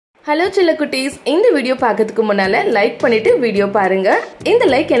Hello செல்ல குட்டீஸ், இந்த வீடியோ பார்க்கிறதுக்கு முன்னால லைக் பண்ணிட்டு வீடியோ பாருங்க. இந்த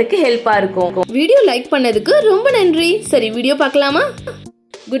லைக் எனக்கு ஹெல்ப்பா இருக்கும். வீடியோ லைக் பண்ணதுக்கு ரொம்ப நன்றி. சரி, வீடியோ பார்க்கலாமா?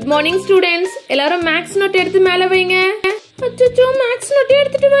 Good morning students. எல்லாரும் மேக்ஸ் நோட் எடுத்து மேல வைங்க. அச்சச்சோ, மேக்ஸ் நோட்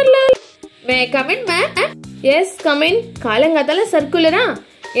எடுத்துட்டு வரல. May come in ma'am? Yes come in. காலங்காத்தால சர்க்குலரா?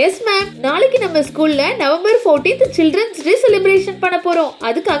 Yes ma'am. நாளைக்கு நம்ம ஸ்கூல்ல November 14th children's day celebration பண்ண போறோம்.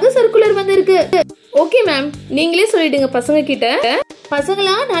 அதுக்காக சர்க்குலர் வந்திருக்கு. ஓகே மேம், நீங்களே சொல்லிடுங்க பசங்க கிட்ட.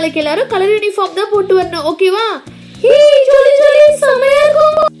 பசங்களா, நாளைக்கு எல்லாரும் கலர் யூனிஃபார்ம் தான் போட்டு வரணும். ஓகேவா?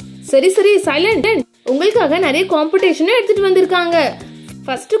 சரி சரி, சைலண்ட். உங்களுக்காக நிறைய காம்படிஷன் எடுத்துட்டு வந்திருக்காங்க.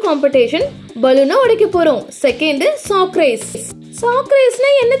 ஃபர்ஸ்ட் காம்படிஷன் பலூனை உடைக்க போறோம். Second chalk race. சாக்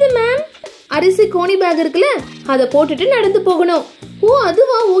ரேஸ்னா என்னது மேம்? அரிசி கோணி பேக் இருக்குல்ல, அத போட்டுட்டு நடந்து போகணும். ஓ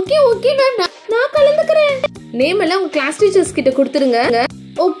அதுவா? ஓகே ஓகே மேம், நான் கலந்துக்கிறேன். நேம் எல்லாம் உங்க கிளாஸ் டீச்சர்ஸ் கிட்ட கொடுத்துருங்க.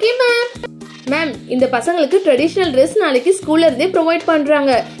 Okay ma'am. மேம், இந்த பசங்களுக்கு ட்ரெடிஷனல் ட்ரெஸ் நாளைக்கு ஸ்கூல்ல இருந்தே ப்ரொவைட்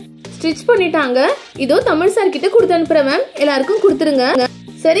பண்றாங்க. ஸ்டிச் பண்ணிட்டாங்க. இதோ தமிழ் சார் கிட்ட கொடுத்து அனுப்புறேன் மேம். எல்லாருக்கும் கொடுத்துருங்க.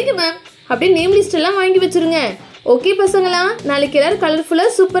 சரிங்க மேம். அப்படியே நேம் லிஸ்ட் எல்லாம் வாங்கி வச்சிருங்க. ஓகே பசங்களா, நாளைக்கு எல்லாரும் கலர்ஃபுல்லா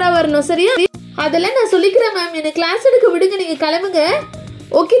சூப்பரா வரணும். சரியா? அதெல்லாம் நான் சொல்லிக்கிறேன் மேம். என்ன கிளாஸ் எடுக்க விடுங்க, நீங்க கிளம்புங்க.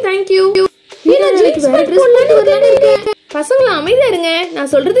 Okay, thank you. பசங்களா அமைதியா இருங்க.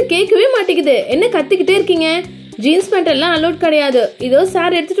 நான் சொல்றது கேட்கவே மாட்டேங்குது. என்ன கத்திக்கிட்டே இருக்கீங்க? ஜீன்ஸ் பேண்ட் எல்லாம் அலோட் கிடையாது. இதோ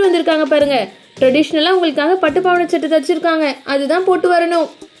சார் எடுத்துட்டு வந்திருக்காங்க பாருங்க. ட்ரெடிஷனலா உங்களுக்காக பட்டுப்பாவடை சட்டை தச்சிருக்காங்க. அதுதான் போட்டு வரணும்.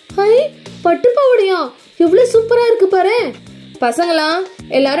 ஹை, பட்டுப்பாவடையா? எவ்வளவு சூப்பரா இருக்கு பாரு. பசங்களா,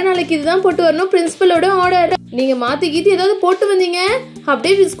 எல்லாரும் நாளைக்கு இதுதான் போட்டு வரணும். பிரின்சிபலோட ஆர்டர். நீங்க மாத்தி கீத்தி ஏதாவது போட்டு வந்தீங்க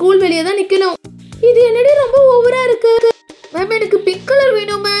அப்படியே ஸ்கூல் வெளியே தான் நிக்கணும். இது என்னடி ரொம்ப ஓவரா இருக்கு. மேம், எனக்கு பிங்க் கலர்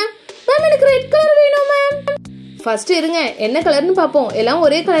வேணும் மேம். மேம், எனக்கு ரெட் கலர் வேணும் மேம். ஃபர்ஸ்ட் இருங்க, என்ன கலர்னு பாப்போம். எல்லாம்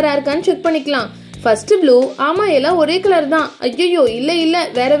ஒரே கலரா இருக்கான்னு செக் பண்ணிக்கலாம். First blue. ஆமா, எல்லாம் ஒரே கலர் தான். ஐயோ, இல்ல இல்ல,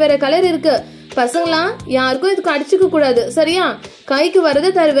 வேற வேற கலர் இருக்கு. பசங்களா, யாருக்கும் இதுக்கு அடிச்சுக்க கூடாது. சரியா? கைக்கு வரத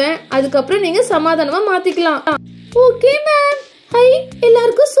தருவேன். அதுக்கப்புறம் நீங்க சமாதானமா மாத்திக்கலாம். Okay ma'am. ஹை,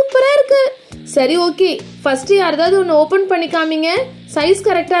 எல்லாருக்கும் சூப்பரா இருக்கு. சரி, ஓகே. ஃபர்ஸ்ட் யாராவது ஒன்னு ஓபன் பண்ணி காமிங்க. சைஸ்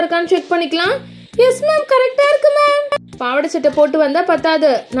கரெக்டா இருக்கான்னு செக் பண்ணிக்கலாம். எஸ் மேம், கரெக்டா இருக்கு மேம். பாவாடை சட்டை போட்டு வந்தா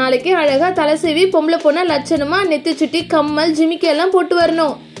பத்தாது. நாளைக்கு அழகா தலை சீவி பொம்பளை பொண்ணா லட்சணமா நெத்தி சுட்டி கம்மல் ஜிமிக்கி எல்லாம் போட்டு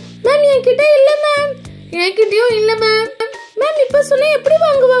வரணும். மேம், என்கிட்ட இல்ல மேம். என்கிட்டயும் இல்ல மேம். மேம், இப்ப சொன்னா எப்படி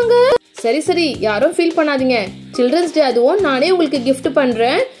வாங்குவாங்க? சரி சரி, யாரும் ஃபீல் பண்ணாதீங்க. சில்ட்ரன்ஸ் டே அதுவும் நானே உங்களுக்கு கிஃப்ட்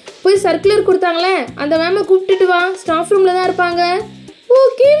பண்றேன். போய் சர்க்குலர் கொடுத்தாங்களே அந்த மேம கூப்பிட்டுட்டு வா. ஸ்டாஃப் ரூம்ல தான் இருப்பாங்க.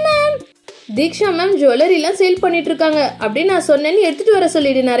 Okay ma'am. தீக்ஷா மேம் ஜுவல்லரி எல்லாம் சேல் பண்ணிட்டு இருக்காங்க. அப்படி நான் சொன்னேன்னு எடுத்துட்டு வர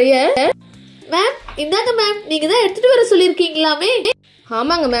சொல்லிடு நிறைய. மேம், இந்தாங்க மேம். நீங்க தான் எடுத்துட்டு வர சொல்லிருக்கீங்களாமே.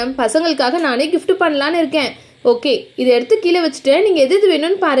 ஆமாங்க மேம், பசங்களுக்காக நானே கிஃப்ட் பண்ணலான்னு இருக்கேன். ஓகே, இதை எடுத்து கீழே வச்சுட்டு நீங்க எது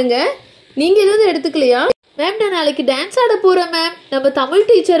வேணும்னு பாருங்க. நீங்க எதுவும் எடுத்துக்கலையா? மேம், நான் நாளைக்கு டான்ஸ் ஆட போறேன் மேம். நம்ம தமிழ்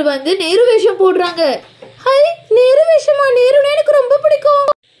டீச்சர் வந்து நேரு வேஷம் போடுறாங்க. ஹை, நேரு வேஷமா? நேருனா எனக்கு ரொம்ப பிடிக்கும்.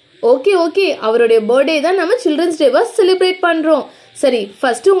 ஓகே ஓகே, அவருடைய பர்த்டே தான் நம்ம சில்ட்ரன்ஸ் டேவா செலிப்ரேட் பண்றோம். சரி,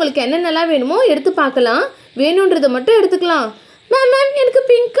 ஃபர்ஸ்ட் உங்களுக்கு என்னென்னலாம் வேணுமோ எடுத்து பார்க்கலாம். வேணும்ன்றத மட்டும் எடுத்துக்கலாம். மேம் மேம், எனக்கு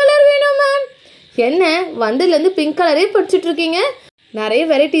பிங்க் கலர் வேணும் மேம். என்ன வந்ததுல இருந்து பிங்க் கலரே படிச்சுட்டு இருக்கீங்க? நிறைய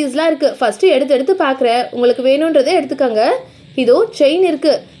வெரைட்டிஸ்லாம் இருக்கு. ஃபர்ஸ்ட் எடுத்து பாக்குறேன். உங்களுக்கு வேணும்ன்றதை எடுத்துக்கோங்க. இதோ செயின்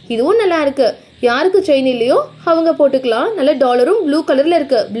இருக்கு. இதுவும் நல்லா இருக்கு. யாருக்கு செயின் இல்லையோ அவங்க போட்டுக்கலாம். நல்ல டாலரும் ப்ளூ கலர்ல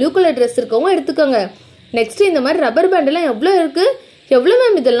இருக்கு. ப்ளூ கலர் ட்ரெஸ் இருக்கவங்க எடுத்துக்கோங்க. நெக்ஸ்ட் இந்த மாதிரி ரப்பர் பேண்ட் எல்லாம் எவ்வளோ இருக்கு? எவ்வளோ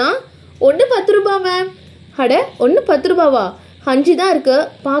மேம் இதெல்லாம்? ஒன்று 10 ரூபாய் மேம். அட, ஒன்று 10 ரூபாவா? 5 தான் இருக்கு.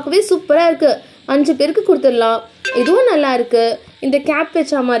 பார்க்கவே சூப்பரா இருக்கு. 5 பேருக்கு கொடுத்துடலாம். இதுவும் நல்லா இருக்கு. இந்த கேப்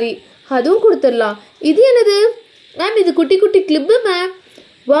வச்சா மாதிரி அதுவும் கொடுத்துடலாம். இது என்னது மேம்? இது குட்டி குட்டி கிளிப்பு மேம்.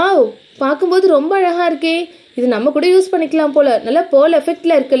 வாவ், பார்க்கும்போது ரொம்ப அழகா இருக்கே. இது நம்ம கூட யூஸ் பண்ணிக்கலாம் போல. நல்லா பேர்ல்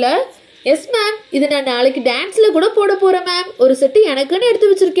எஃபெக்ட்ல இருக்குல்ல? எஸ் மேம், இது நான் நாளைக்கு டான்ஸ்ல கூட போட போறேன் மேம். ஒரு செட்டு எனக்குன்னு எடுத்து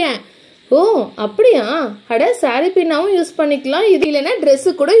வச்சிருக்கேன். ஓ அப்படியா? அட, சாரி பின்னாவும் யூஸ் பண்ணிக்கலாம். இது இல்லைன்னா ட்ரெஸ்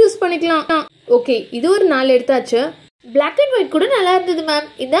கூட யூஸ் பண்ணிக்கலாம். ஓகே, இது ஒரு 4 எடுத்தாச்சு. பிளாக் அண்ட் ஒயிட் கூட நல்லா இருந்தது மேம்.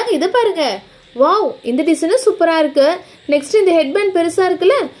 இந்தாங்க, இதை பாருங்க. வாவ், இந்த டிசைனும் சூப்பரா இருக்கு. நெக்ஸ்ட் இந்த ஹெட் பேண்ட் பெருசா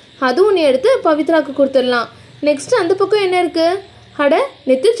இருக்குல்ல, அதுவும் நீ எடுத்து பவித்ராக்கு கொடுத்துடலாம். நெக்ஸ்ட் அந்த பக்கம் என்ன இருக்கு? அட,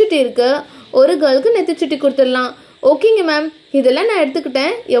 நெத்திச்சுட்டி இருக்கு. ஒரு கேர்ளுக்கு நெத்திச்சுட்டி கொடுத்துடலாம். ஓகேங்க மேம், இதெல்லாம் நான்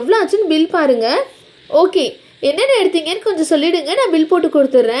எடுத்துக்கிட்டேன். எவ்வளோ ஆச்சுன்னு பில் பாருங்க. ஓகே, என்னென்ன எடுத்தீங்கன்னு கொஞ்சம் சொல்லிடுங்க, நான் பில் போட்டு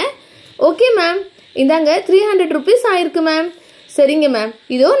கொடுத்துட்றேன். ஓகே மேம், இந்தாங்க 300 rupees ஆயிருக்கு மேம். சரிங்க மேம்,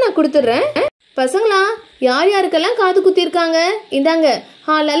 இதோ நான் கொடுத்துட்றேன். பசங்களா, யார் யாருக்கெல்லாம் காது குத்தி இருக்காங்க இந்தாங்க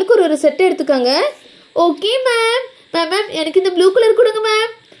ஆளுக்கு ஒரு செட் எடுத்துக்கோங்க. Okay ma'am. மேம், எனக்கு இந்த ப்ளூ கலர் கொடுங்க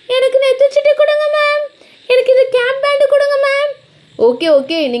மேம். எனக்கு நெத்திச்சுட்டி கொடுங்க மேம். எனக்கு இந்த கேப் பேண்ட் கொடுங்க மேம். ஓகே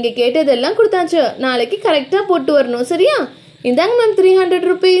ஓகே, நீங்க கேட்டதெல்லாம் கொடுத்தாச்சு. நாளைக்கு கரெக்டா போட்டு வரணும். சரியா? இந்தாங்க மேம் 300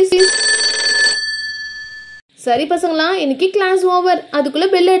 rupees. சரி பசங்களா, இன்னைக்கு கிளாஸ் ஓவர். அதுக்குள்ள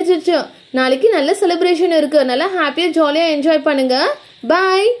பெல் அடிச்சிருச்சு. நாளைக்கு நல்ல செலிப்ரேஷன் இருக்கு. நல்லா ஹாப்பியா ஜாலியா என்ஜாய் பண்ணுங்க.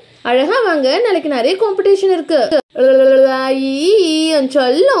 பாய். அழகா வாங்க, நாளைக்கு நிறைய காம்படிஷன் இருக்கு.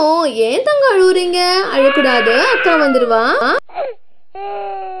 சொல்லும். ஏன் தங்க அழுவுறீங்க? அழக்கூடாது, அக்கா வந்துருவா.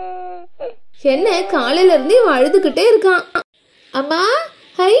 என்ன காலையில இருந்து இவன் அழுதுகிட்டே இருக்கான். அம்மா,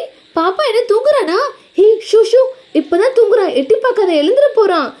 ஹை, பாப்பா என்ன தூங்குறானா? ஹே ஷூ ஷூ, இப்பதான் தூங்குறான், எட்டி பார்க்காத, எழுந்துட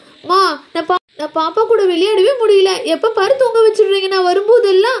போறான். மா, நான் பாப்பா கூட விளையாடவே முடியல, எப்ப பாரு தூங்க வச்சிடுறீங்க நான்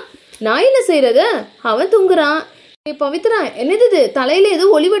வரும்போதெல்லாம். நான் என்ன செய்யறது? அவன் தூங்குறான். பவித்ரா, என்னது இது? தலையில ஏதோ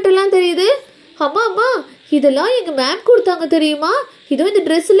ஒளிவட்டெல்லாம் தெரியுது. அம்மா அம்மா, இதெல்லாம் எங்க மேம் கொடுத்தாங்க தெரியுமா? இதோ இந்த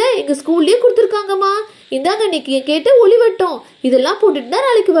ட்ரெஸ்ல எங்க ஸ்கூல்லயே கொடுத்துருக்காங்கம்மா. இந்தாங்க இன்னைக்கு கேட்ட ஒளிவட்டம், இதெல்லாம் போட்டுட்டு தான்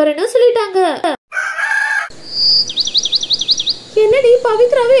நாளைக்கு வரணும்னு சொல்லிட்டாங்க. என்னடி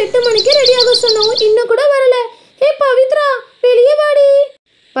பவித்ராவை 8 மணிக்கு ரெடியாக சொன்னோம், இன்னும் கூட வரல. ஹே பவித்ரா, வெளியே வாடி.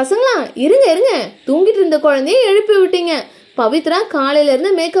 பசங்களா, இருங்க இருங்க, தூங்கிட்டு இருந்த குழந்தைய எழுப்பி விட்டீங்க. பவித்ரா காலையில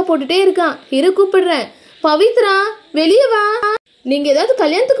இருந்து மேக்கப் போட்டுட்டே இருக்கான். இரு கூப்பிடுறேன். பவித்ரா, வெளியே வா. நீங்க ஏதாவது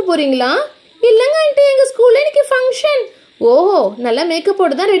கல்யாணத்துக்கு போறீங்களா? இல்லங்க ஆண்டி, எங்க ஸ்கூல்ல இன்னைக்கு ஃபங்க்ஷன். ஓஹோ, நல்லா மேக்கப்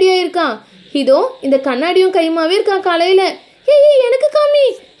போட்டு தான் ரெடி ஆயிருக்கான். இதோ இந்த கண்ணாடியும் கைமாவே இருக்கான் காலையில. எனக்கு காமி,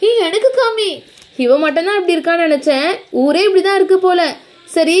 எனக்கு காமி. இவ மட்டும் தான் இப்படி இருக்கான்னு நினைச்சேன், ஊரே இப்படிதான் இருக்கு போல.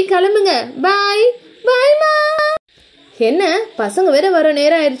 சரி கிளம்புங்க, பாய் பாய்மா. என்ன பசங்க வேற வர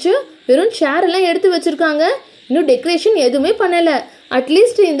நேரம் ஆயிடுச்சு. வெறும் சேர் எல்லாம் எடுத்து வச்சிருக்காங்க, இன்னும் டெக்கரேஷன் எதுவுமே பண்ணல.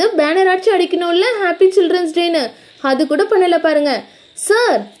 அட்லீஸ்ட் இந்த பேனர் ஆச்சு அடிக்கணும்ல, ஹாப்பி சில்ட்ரன்ஸ் டேன்னு, அது கூட பண்ணல பாருங்க.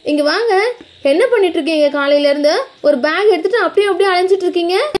 சார் இங்க வாங்க, என்ன பண்ணிட்டு இருக்கீங்க காலையில இருந்து? ஒரு பேக் எடுத்துட்டு அப்படியே அலைஞ்சிட்டு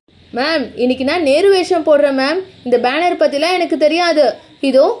இருக்கீங்க. மேம், இன்னைக்கு நான் நேரு வேஷம் போடுறேன் மேம். இந்த பேனர் பத்திலாம் எனக்கு தெரியாது.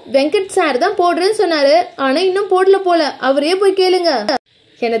 இதோ வெங்கட் சார் தான் போடுறேன்னு சொன்னாரு, ஆனா இன்னும் போடல போல. அவரே போய் கேளுங்க.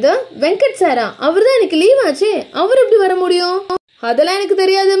 என்னது வெங்கட் சாரா? அவர் தான் எனக்கு லீவ் ஆச்சு, அவர் எப்படி வர முடியும்? அதெல்லாம் எனக்கு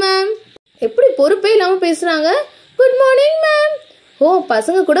தெரியாது மேம். எப்படி பொறுப்பே இல்லாம பேசுறாங்க. Good morning ma'am. ஓ,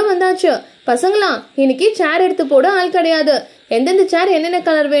 பசங்க கூட வந்தாச்சு. பசங்களா, இன்னைக்கு சேர் எடுத்து போட ஆள் கிடையாது. எந்தெந்த சேர் என்னென்ன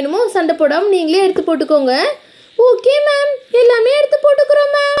கலர் வேணுமோ சண்டை போடாம நீங்களே எடுத்து போட்டுக்கோங்க. ஓகே மேம், எல்லாமே எடுத்து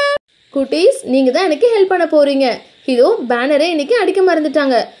போட்டுக்கிறோம் மேம். குட்டீஸ், நீங்க தான் எனக்கு ஹெல்ப் பண்ண போறீங்க. இதோ பேனரே இன்னைக்கு அடிக்க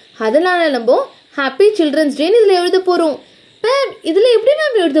மறந்துட்டாங்க, அதனால நம்ம ஹாப்பி சில்ட்ரன்ஸ் டே இதுல எழுத போறோம். மேம், இதுல எப்படி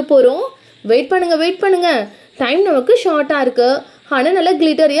மேம் எழுத போறோம்? வெயிட் பண்ணுங்க, டைம் நமக்கு ஷார்ட்டா இருக்கு. ஆனா நல்லா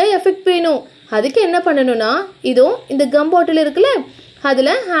கிளிட்டரியா எஃபெக்ட் வேணும். அதுக்கு என்ன பண்ணணும்னா, இதோ இந்த கம் பாட்டில் இருக்குல்ல,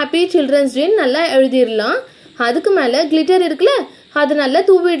 அதுல ஹாப்பி சில்ட்ரன்ஸ் டே நல்லா எழுதிடலாம். அதுக்கு மேல கிளிட்டர் இருக்குல்ல, அது நல்லா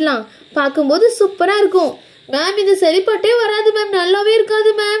தூவிடலாம். பார்க்கும்போது சூப்பரா இருக்கும். மேம், இது சரிப்பட்டே வராது மேம், நல்லாவே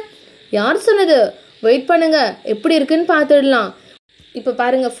இருக்காது மேம். யார் சொன்னது? வெயிட் பண்ணுங்க, எப்படி இருக்குன்னு பார்த்துடலாம். இப்ப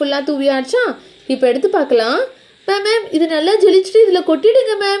பாருங்க, ஃபுல்லா தூவியாச்சா? இப்ப எடுத்து பார்க்கலாம். மேம், இது நல்லா ஜெலிச்சுட்டு இதுல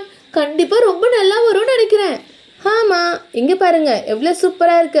கொட்டிடுங்க மேம், கண்டிப்பா ரொம்ப நல்லா வரும்னு நினைக்கிறேன். ஆமா, இங்க பாருங்க எவ்வளவு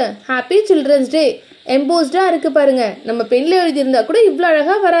சூப்பரா இருக்கு. ஹாப்பி சில்ட்ரன்ஸ் டே எம்போஸ்டா இருக்கு பாருங்க. நம்ம பென்ல எழுதியிருந்தா கூட இவ்வளவு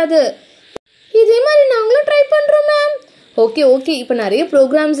அழகா வராது. இதே மாதிரி நாங்களும் ட்ரை பண்றோம் மேம். ஓகே, இப்ப நிறைய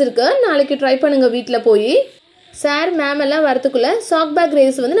ப்ரோக்ராம்ஸ் இருக்கு, நாளைக்கு ட்ரை பண்ணுங்க வீட்டுல போய். சார் மேம் எல்லாம் வரதுக்குள்ள சாக் பேக்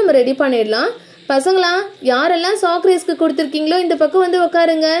ரேஸ் வந்து நம்ம ரெடி பண்ணிடலாம். பசங்களா, யாரெல்லாம் சாக் ரேஸ்க்கு கொடுத்துருக்கீங்களோ இந்த பக்கம் வந்து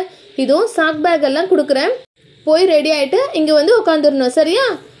உட்காருங்க. இதோ சாக் பேக் எல்லாம் கொடுக்குறேன், போய் ரெடி ஆயிட்டு இங்க வந்து உட்காந்துடணும், சரியா?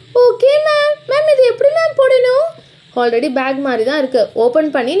 Okay ma'am. மேம், இது எப்படி மேம் போடணும்? ஆல்ரெடி பேக் மாதிரி தான் இருக்கு, ஓபன்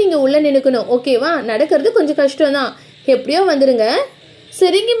பண்ணி நீங்க உள்ள நினைக்கணும். ஓகேவா? நடக்கிறது கொஞ்சம் கஷ்டம் தான், எப்படியோ வந்துருங்க.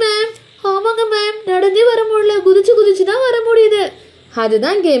 சரிங்க மேம். ஆமாங்க மேம், நடந்தே வர முடியல, குதிச்சு தான் வர முடியுது.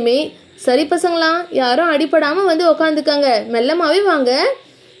 அதுதான் கேமே. சரி பசங்களா, யாரும் அடிப்படாம வந்து உக்காந்துக்காங்க, மெல்லமாவே வாங்க.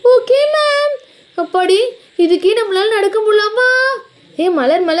 Okay ma'am. அப்படி இதுக்கே நம்மளால நடக்க முடியலாமா? ஏ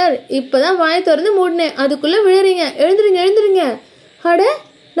மலர், இப்பதான் வாயை திறந்து மூடினேன், அதுக்குள்ள விழுறீங்க. எழுந்துருங்க. அட,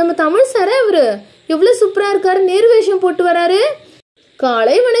 நம்ம தமிழ் சாரா இவரு? எவ்வளவு சூப்பரா இருக்காரு, நேரு வேஷம் போட்டு வராரு.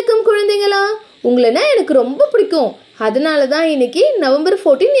 காலை வணக்கம் குழந்தைங்களா, உங்களன்னா எனக்கு ரொம்ப பிடிக்கும். அதனாலதான் இன்னைக்கு நவம்பர்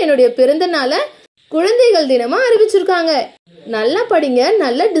 14 என்னுடைய பிறந்த நாள குழந்தைகள் தினமா அறிவிச்சிருக்காங்க. நல்லா படிங்க,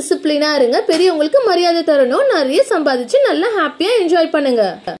 நல்ல டிசிப்ளினா இருங்க, பெரியவங்களுக்கு மரியாதை தரணும், நிறைய சம்பாதிச்சு நல்லா ஹாப்பியா என்ஜாய் பண்ணுங்க.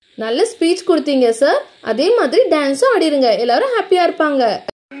 நல்ல ஸ்பீச் கொடுத்தீங்க சார். அதே மாதிரி டான்ஸும் ஆடிருங்க, எல்லாரும் ஹாப்பியா இருப்பாங்க.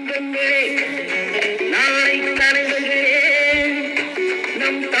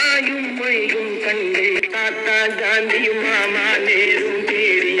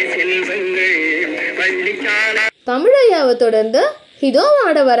 தமிழையாவை தொடர்ந்து இதோ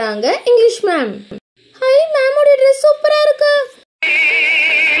ஆட வராங்க இங்கிலீஷ் மேம். ஹை மேம், உடைய ட்ரெஸ் சூப்பரா இருக்கு.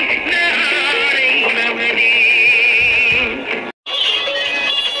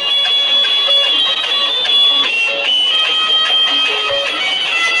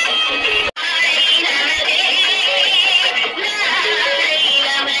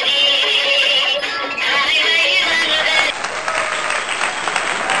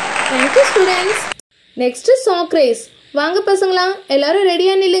 Thank you students. Next sock race. வாங்க பசங்களா, எல்லாரும்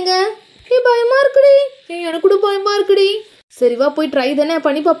ரெடியா நில்லுங்க. பயமா இருக்குடி. எனக்கு கூட பயமா இருக்குடி. சரிவா போய் ட்ரை தானே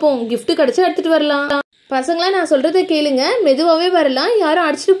பண்ணி பார்ப்போம். கிஃப்ட் கிடைச்சா எடுத்துட்டு வரலாம். பசங்களா நான் சொல்றதை கேளுங்க, மெதுவாகவே வரலாம். யாரும்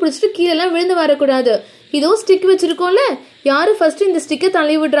அடிச்சுட்டு பிடிச்சிட்டு கீழெல்லாம் விழுந்து வரக்கூடாது. இதோ ஸ்டிக் வச்சிருக்கோம்ல, யாரு ஃபர்ஸ்ட் இந்த ஸ்டிக்கை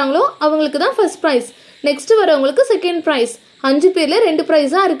தள்ளி விடுறாங்களோ அவங்களுக்கு தான் ஃபர்ஸ்ட் ப்ரைஸ். நெக்ஸ்ட் வரவங்களுக்கு செகண்ட் ப்ரைஸ். 5 பேர்ல 2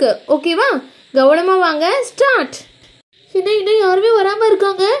 ப்ரைஸ் தான் இருக்கு. ஓகேவா? கவனமா வாங்க. ஸ்டார்ட். இன்னும் யாருமே வராம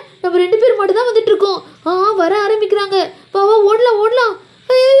இருக்காங்க. நம்ம 2 பேர் மட்டும் தான் வந்துட்டு இருக்கோம். வர ஆரம்பிக்கிறாங்க. பாவா ஓடலாம்.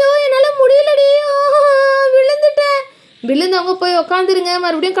 ஐயோ என்னால முடியலடி, விழுந்துட்டேன். விழுந்தவங்க போய் உக்காந்துருங்க,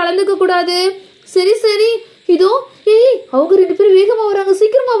 மறுபடியும் கலந்துக்க கூடாது. சரி இதோ அவங்க 2 பேரும் வேகமா வராங்க.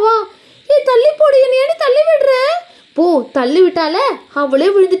 சீக்கிரமா வா. தள்ளி போடு, என்ன தள்ளி விடுற. போ, தள்ளி விட்டால அவளே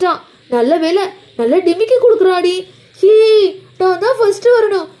விழுந்துட்டான். நல்ல வேலை, நல்ல டிமிக்கி கொடுக்குறாடி. நான் தான் ஃபர்ஸ்ட்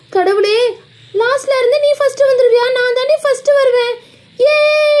வரணும். கடவுளே, லாஸ்ட்ல இருந்து நீ ஃபர்ஸ்ட் வந்துருவியா? நான் தானே ஃபர்ஸ்ட் வருவேன்.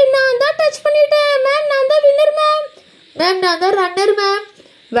 நான் தான் டச் பண்ணிட்டேன் மேம். நான் தான் வின்னர் மேம். நான் தான் ரன்னர் மேம்.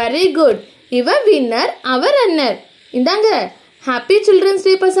 Very good. இவ வின்னர், அவ ரன்னர். இந்தாங்க ஹாப்பி சில்ட்ரன்ஸ்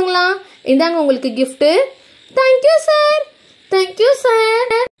டே பசங்களா. இந்தாங்க உங்களுக்கு கிஃப்ட். Thank you sir.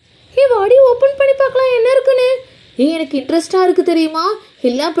 வாடி ஓபன் பண்ணி பார்க்கலாம் என்ன இருக்குன்னு. எனக்கு இன்ட்ரெஸ்டா இருக்கு தெரியுமா?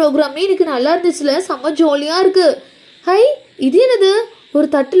 எல்லா ப்ரோக்ராமே எனக்கு நல்லா இருந்துச்சுல, செம்ம ஜாலியா இருக்கு. ஹை, இது என்னது? ஒரு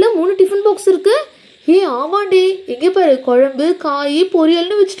தட்டுல 3 டிஃபன் பாக்ஸ் இருக்கு. ஆமாண்டி, எங்க பாரு, குழம்பு, காய்,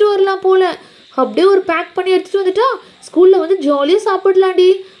 பொரியல்னு வச்சுட்டு வரலாம் போல. அப்படியே ஒரு பேக் பண்ணி எடுத்துட்டு வந்துட்டா ஸ்கூல்ல வந்து ஜாலியா சாப்பிடலாண்டி.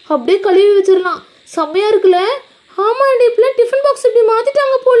 அப்படியே கழுவி வச்சிடலாம். செம்மையா இருக்குல்ல? ஆமாண்டி, இப்பெல்லாம் டிஃபன் பாக்ஸ் இப்படி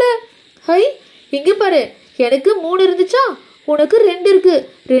மாத்திட்டாங்க போல. ஹை, இங்க பாரு, எனக்கு 3 இருந்துச்சா, உனக்கு 2 இருக்கு.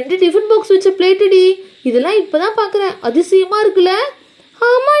 2 டிஃபன் பாக்ஸ் வச்ச பிளேட்டுடி. இதெல்லாம் இப்பதான் பாக்குறேன். அதிசயமா இருக்குல்ல?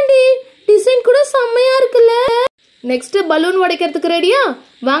 ஆமாண்டி, டிசைன் கூட செம்மையா இருக்குல்ல. நெக்ஸ்ட் பலூன் உடைக்கிறதுக்கு ரெடியா?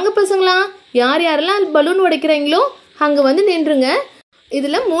 வாங்க பசங்களா, யாரெல்லாம் பலூன் உடைக்கிறீங்களோ அங்க வந்து நின்றுங்க.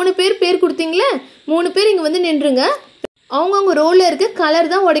 இதுல 3 பேர் கொடுத்தீங்களே, 3 பேர் இங்க வந்து நின்றுங்க. அவங்கவுங்க ரோல்ல இருக்க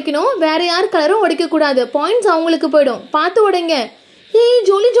கலர் தான் உடைக்கணும். வேற யார் கலரும் உடைக்க கூடாது. பாயிண்ட்ஸ் அவங்களுக்கு போயிடும். பார்த்து உடைங்க.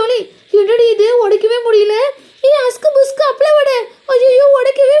 ஜோலி என்னடி இது, உடைக்கவே முடியல. அஸ்கு புஸ்கு அப்பள வடை. ஐயோ,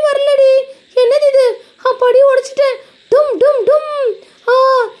 உடைக்கவே வரலடி. என்னது இது? அப்பாடி உடைச்சிட்டேன். டும் டும் டும்.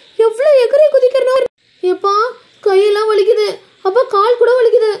 எவ்வளவு எகரி குதிக்கணும். எப்பா, கையெல்லாம் வலிக்குது. அப்பா, கால் கூட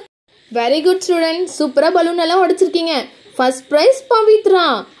வலிக்குது. வெரி குட் ஸ்டூடெண்ட், சூப்பரா பலூன் எல்லாம் உடைச்சிருக்கீங்க. First prize Pavithra.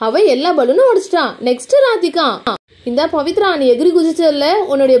 அவ எல்லா பலூனும் உடைச்சிட்டா. நெக்ஸ்ட் ராதிகா. இந்த பவித்ரா, நீ எகிரி குதிச்சதுல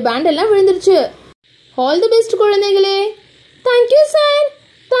உன்னுடைய பேண்ட் எல்லாம் விழுந்துருச்சு. ஆல் தி பெஸ்ட் குழந்தைகளே. Thank you sir.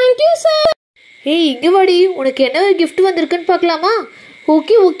 இங்க வாடி, உனக்கு என்ன கிஃப்ட் வந்திருக்குன்னு பார்க்கலாமா?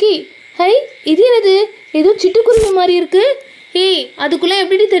 ஓகே. ஹை, இது என்னது? ஏதோ சிட்டுக்குருவி மாதிரி இருக்கு. அதுக்குள்ள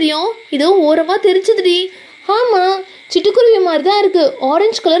எப்படி தெரியும்? இதோ ஓரமா தெரிச்சதுடி. ஆமா, சிட்டுக்குருவி மாதிரி தான் இருக்கு.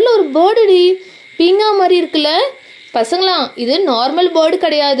 ஆரஞ்சு கலர்ல ஒரு பேர்டுடி. பீங்கா மாதிரி இருக்குல்ல பசங்களா. இது நார்மல் பேர்டு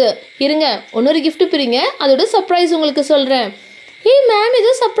கிடையாது. இருங்க, இன்னொரு கிஃப்ட் பிரிங்க, அதோட சர்ப்ரைஸ் உங்களுக்கு சொல்றேன். மேம்,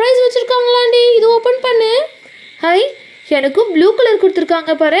 ஏதோ சர்ப்ரைஸ் வச்சிருக்காங்களாண்டி. இது ஓபன் பண்ணு. ஹை, எனக்கும் ப்ளூ கலர்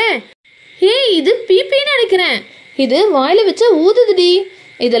கொடுத்துருக்காங்க பாரு. இது பீப்பின்னு நினைக்கிறேன். இது வாயில வச்சா ஊதுதுடி.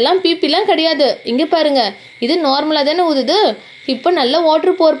 இதெல்லாம் பீப்பிலாம் கிடையாது. இங்க பாருங்க, இது நார்மலா தானே ஊதுது. இப்ப நல்லா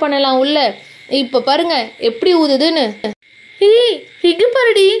வாட்டர் போர் பண்ணலாம் உள்ள. இப்ப பாருங்க எப்படி ஊதுதுன்னு. இங்க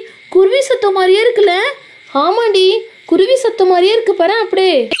பாருடி, குருவி சத்தம் மாதிரியே இருக்குல்ல? ஆமாண்டி, குருவி சத்தம் மாதிரியே இருக்கு பாரு.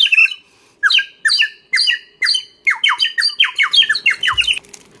 அப்படியே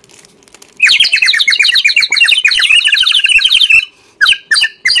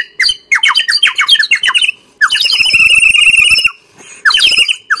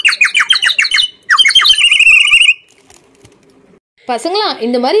பசங்களா,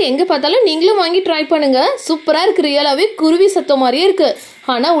 இந்த மாதிரி எங்க பார்த்தாலும் நீங்களும் வாங்கி ட்ரை பண்ணுங்க. சூப்பரா இருக்கு. ரியலாவே குருவி சத்தம் மாதிரியே இருக்கு.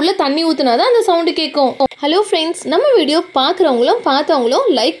 ஆனா உள்ள தண்ணி ஊத்துனாதான் அந்த சவுண்ட் கேட்கும். ஹலோ ஃப்ரெண்ட்ஸ், நம்ம வீடியோ பாக்குறவங்களும் பார்த்தவங்களும்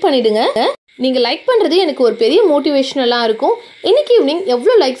லைக் பண்ணிடுங்க. நீங்க லைக் பண்றது எனக்கு ஒரு பெரிய மோட்டிவேஷனலா இருக்கும். இன்னைக்கு ஈவினிங்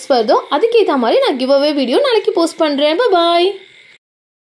எவ்வளவு லைக்ஸ் வருதோ அதுக்கேற்ற மாதிரி நான் கிவ் அவே வீடியோ நாளைக்கு போஸ்ட் பண்றேன். பாய்.